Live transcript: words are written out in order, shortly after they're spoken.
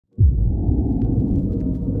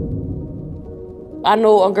I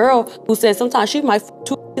know a girl who said sometimes she might f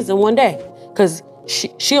 2 kids in one day because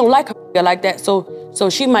she don't like her like that. So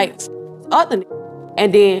she might other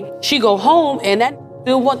and then she go home and that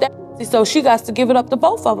still want that. So she got to give it up to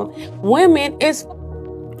both of them. Women is.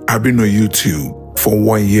 I've been on YouTube for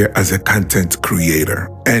 1 year as a content creator.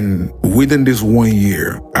 And within this 1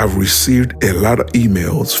 year, I've received a lot of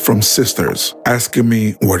emails from sisters asking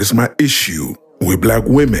me, what is my issue with black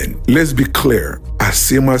women? Let's be clear. I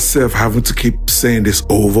see myself having to keep saying this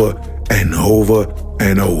over and over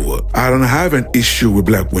and over. I don't have an issue with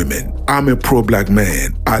black women. I'm a pro-black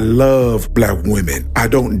man. I love black women. I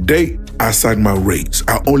don't date outside my race.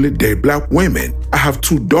 I only date black women. I have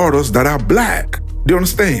 2 daughters that are black. Do you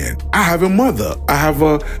understand? I have a mother. I have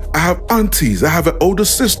aunties. I have an older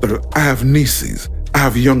sister. I have nieces. I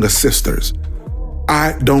have younger sisters.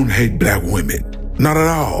 I don't hate black women. Not at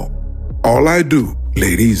all. All I do,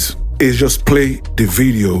 ladies, is just play the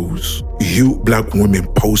videos you black women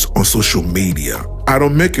post on social media. I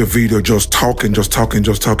don't make a video just talking,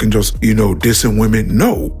 dissing women.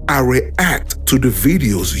 No, I react to the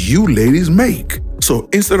videos you ladies make. So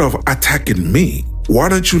instead of attacking me, why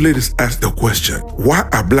don't you ladies ask the question, why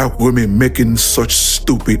are black women making such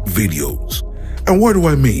stupid videos? And what do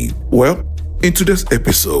I mean? Well, in today's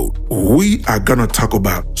episode, we are gonna talk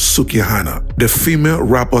about SUKIHANA, the female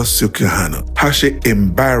rapper SUKIHANA, how she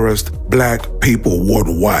embarrassed black people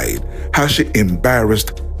worldwide, how she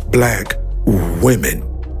embarrassed black women,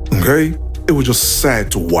 okay? It was just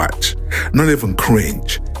sad to watch, not even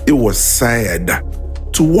cringe. It was sad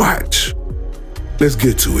to watch. Let's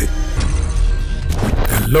get to it.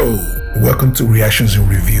 Hello, welcome to Reactions and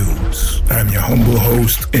Reviews. I'm your humble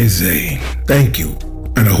host, Azaleh. Thank you,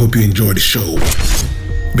 and I hope you enjoy the show.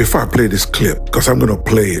 Before I play this clip, because I'm going to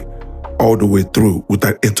play it all the way through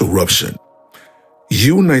without interruption.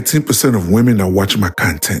 You 19% of women that watch my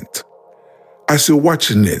content, as you're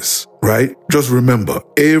watching this, right? Just remember,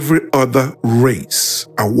 every other race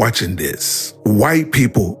are watching this. White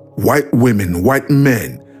people, white women, white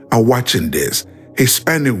men are watching this.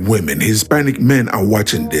 Hispanic women, Hispanic men are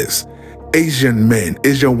watching this. Asian men,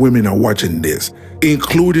 Asian women are watching this.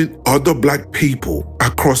 Including other black people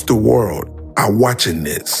across the world are watching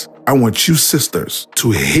this. I want you sisters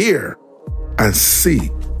to hear and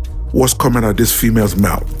see what's coming out of this female's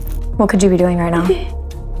mouth. What could you be doing right now?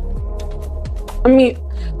 I mean,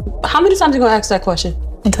 how many times are you gonna ask that question?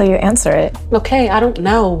 Until you answer it. Okay, I don't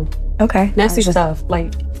know. Okay. Nasty stuff,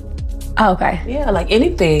 like. Oh, okay. Yeah, like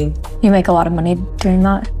anything. You make a lot of money doing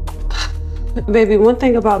that? Baby, one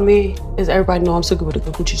thing about me is everybody know I'm super with a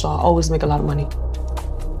good coochie, so I always make a lot of money.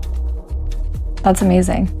 That's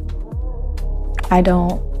amazing. I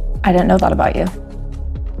didn't know that about you.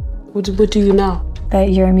 What do you know?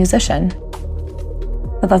 That you're a musician.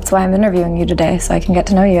 But that's why I'm interviewing you today, so I can get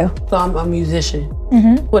to know you. So I'm a musician.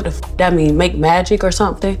 Mm-hmm. What the f that mean? Make magic or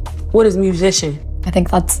something? What is musician? I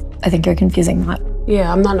think you're confusing that.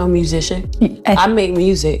 Yeah, I'm not no musician. I make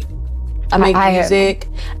music. I make music.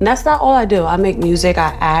 And that's not all I do. I make music,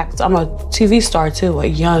 I act. I'm a TV star too, a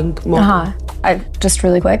young model. Just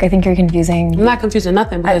really quick, I think you're confusing. I'm not confusing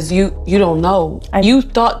nothing because you don't know. You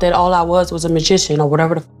thought that all I was a magician or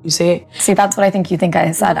whatever the f you said. See, that's what I think you think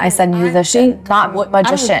I said. I said musician, not magician. I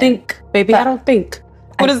don't think, baby, I don't think.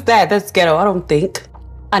 What is that? That's ghetto. I don't think.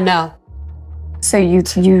 I know. So you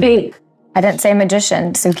think. I didn't say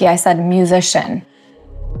magician, Suki. I said musician.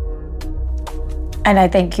 And I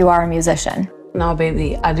think you are a musician. No,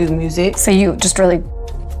 baby, I do music. So you, just really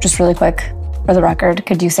quick, for the record,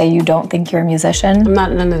 could you say you don't think you're a musician? I'm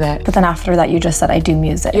not none of that. But then after that, you just said I do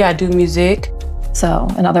music. Yeah, I do music. So,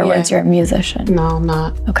 in other words, you're a musician. No, I'm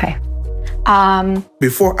not. Okay.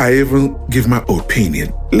 Before I even give my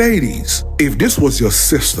opinion, ladies, if this was your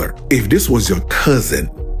sister, if this was your cousin,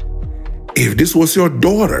 if this was your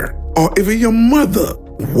daughter, or even your mother,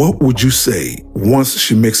 what would you say once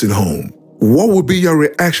she makes it home? What would be your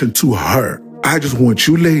reaction to her? I just want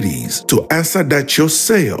you ladies to answer that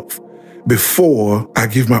yourself before I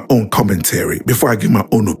give my own commentary, before I give my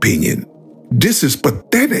own opinion. This is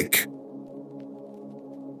pathetic.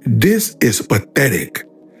 This is pathetic.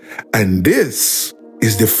 And this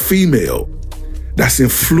is the female that's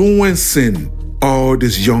influencing all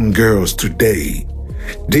these young girls today.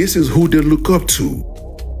 This is who they look up to.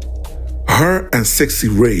 Her and Sexy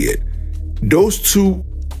Red. Those two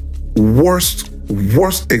worst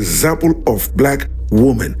example of black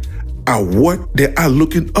women are what they are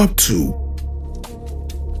looking up to.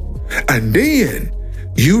 And then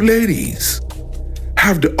you ladies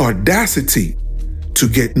have the audacity to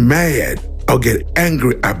get mad or get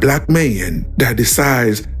angry at black men that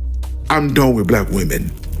decides, I'm done with black women.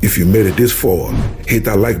 if you made it this far, hit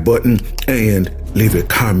that like button and leave a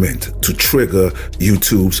comment to trigger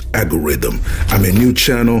YouTube's algorithm. I'm a new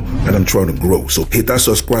channel and I'm trying to grow. So hit that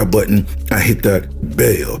subscribe button and hit that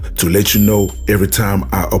bell to let you know every time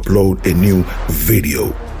I upload a new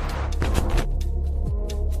video.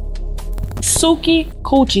 Suki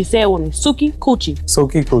Coochie. Say it with me. Suki Coochie.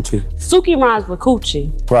 Suki Coochie. Suki rhymes with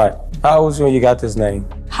Coochie. Right. How old was you when you got this name?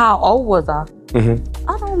 How old was I?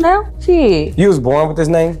 I don't know. Shit. You was born with this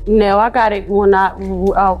name? No, I got it when I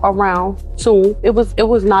around soon. It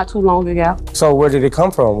was not too long ago. So where did it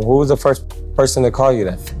come from? Who was the first person to call you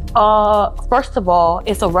that? First of all,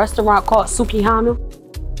 it's a restaurant called SUKIHANA.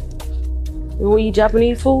 You want to eat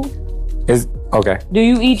Japanese food? Okay. Do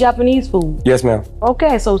you eat Japanese food? Yes, ma'am.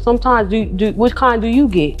 Okay, so sometimes which kind do you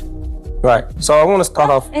get? Right. So I want to start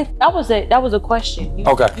off. That was a question.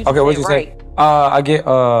 Okay. What'd you say? I get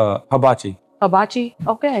hibachi. Hibachi?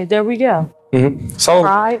 Okay, there we go. So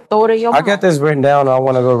right, throw it in your mouth. I got this written down. I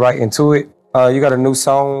want to go right into it. You got a new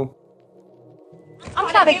song? I'm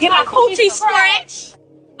trying to get my coochie stretch.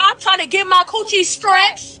 I'm trying to get my coochie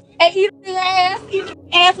stretch and eat the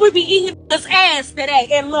ass. We be eating this ass today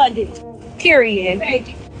in London. Period.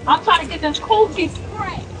 I'm trying to get this coochie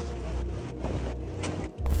stretch.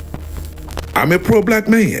 I'm a pro-black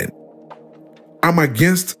man. I'm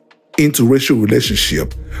against interracial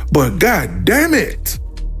relationship, but god damn it,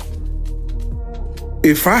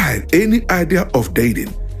 if I had any idea of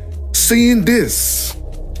dating, seeing this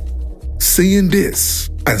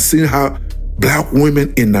and seeing how black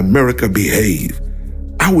women in America behave,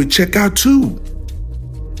 I would check out too.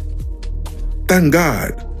 Thank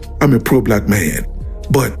God I'm a pro-black man,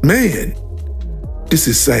 but man, this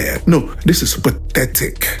is sad. No, this is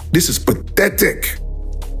pathetic. This is pathetic.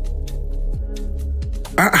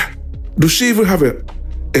 Does she even have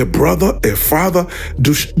a brother, a father?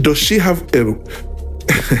 Does she have a...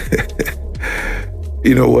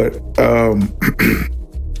 You know what?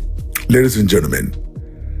 Ladies and gentlemen,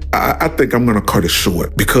 I think I'm going to cut it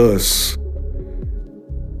short because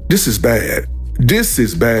this is bad. This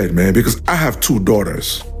is bad, man, because I have 2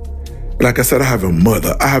 daughters. Like I said, I have a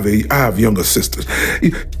mother. I have younger sisters.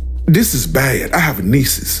 This is bad. I have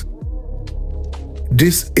nieces.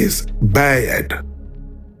 This is bad.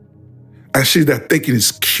 And she's not thinking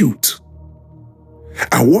it's cute.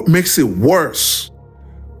 And what makes it worse?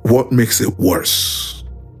 What makes it worse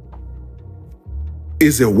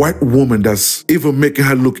is a white woman that's even making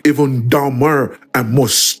her look even dumber and more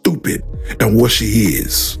stupid than what she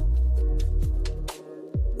is.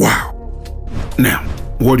 Wow. Now,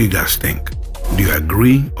 what do you guys think? Do you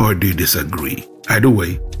agree or do you disagree? Either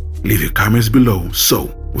way, leave your comments below so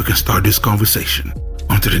we can start this conversation.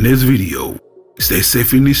 Until the next video, stay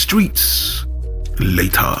safe in the streets.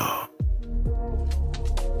 Later.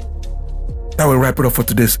 That will wrap it up for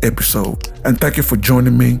today's episode. And thank you for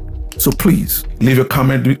joining me. So please, leave a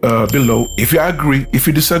comment below. If you agree, if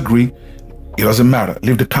you disagree, it doesn't matter.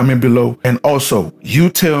 Leave the comment below. And also, you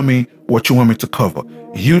tell me what you want me to cover.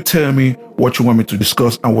 You tell me what you want me to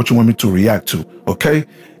discuss and what you want me to react to. Okay?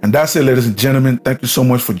 And that's it, ladies and gentlemen. Thank you so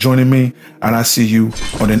much for joining me. And I'll see you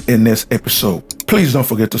on the next episode. Please don't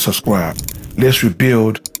forget to subscribe. Let's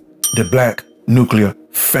rebuild the Black nuclear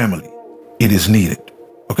family. It is needed.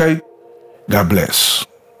 Okay? God bless.